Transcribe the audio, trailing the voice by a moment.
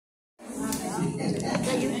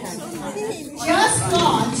Just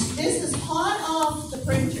launched. This is hot off the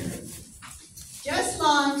printer. Just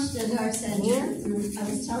launched at our center. I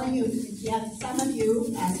was telling you, yes, some of you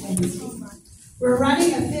last Wednesday. We're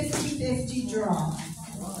running a 50-50 draw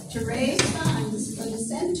to raise funds for the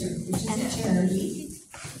center, which is a charity.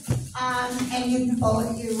 And you can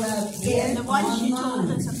vote, you bid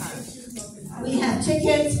online. We have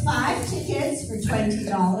tickets, 5 tickets for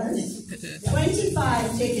 $20,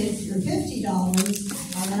 25 tickets for $50,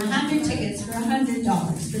 and 100 tickets for $100.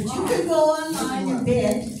 But you can go online and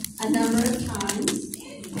bid a number of times.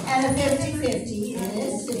 And a 50-50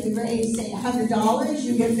 is, if you raise, say, $100,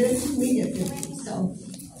 you get 50, we get 50. So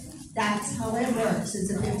that's how it works.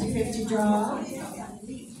 It's a 50-50 draw.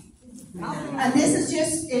 And this is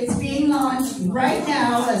just, it's being launched right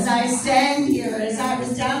now as I stand here, as I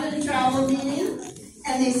was down at a travel meeting,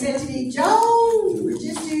 and they said to me, Joan, we're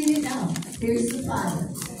just doing it now. Here's the flyer.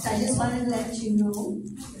 So I just wanted to let you know.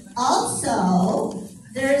 Also,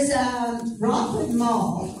 there's Rockwood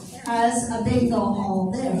Mall has a bingo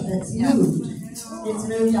hall there that's moved. It's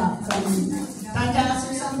moved up from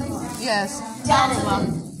Dundas or something? Yes.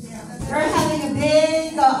 Dalton. We're having a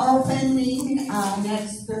big opening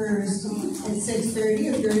next Thursday at 6:30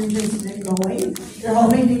 if you're interested in going. They're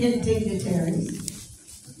hoping to get dignitaries.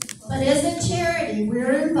 But as a charity,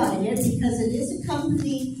 we're invited because it is a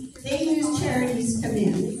company, they use charities to come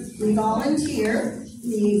in. We volunteer in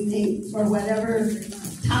the evening for whatever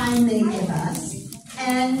time they give us.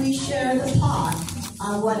 And we share the pot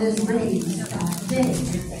on what is raised that day.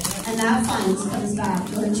 And that funds comes back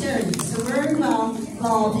to our charity. So we're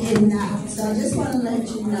involved in that. So I just want to let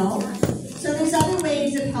you know. So there's other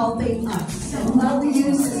ways of helping us. And what we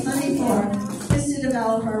use this money for is to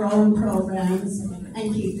develop our own programs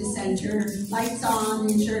and keep the center lights on,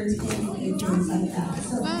 insurance paid, things like that.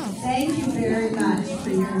 So thank you very much for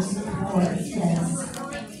your support. Yes.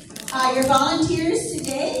 Your volunteers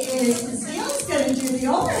today is Cecile's going to do the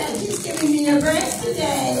overhead. She's giving me a break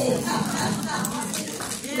today.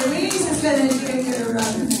 Louise is going to do your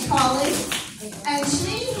calling. And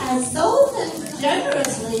she has so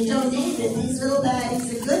generously donated these little bags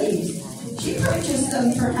of goodies. She purchased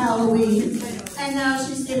them for Halloween, and now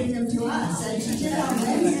she's giving them to us. And she did it on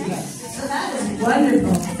Wednesday. So that is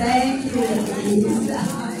wonderful. Thank you,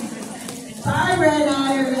 Louise. Barbara and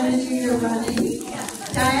I are going to do your running.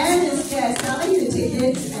 Diane is selling the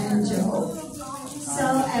tickets, and Joe. So,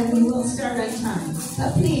 and we will start on time.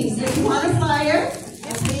 But please, if you want a flyer,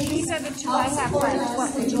 please help support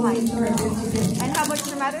us and join to our 50-50. And how much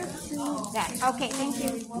your mother? That. Okay, thank you.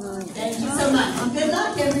 Thank you so much. Good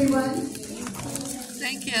luck, everyone.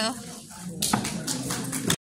 Thank you.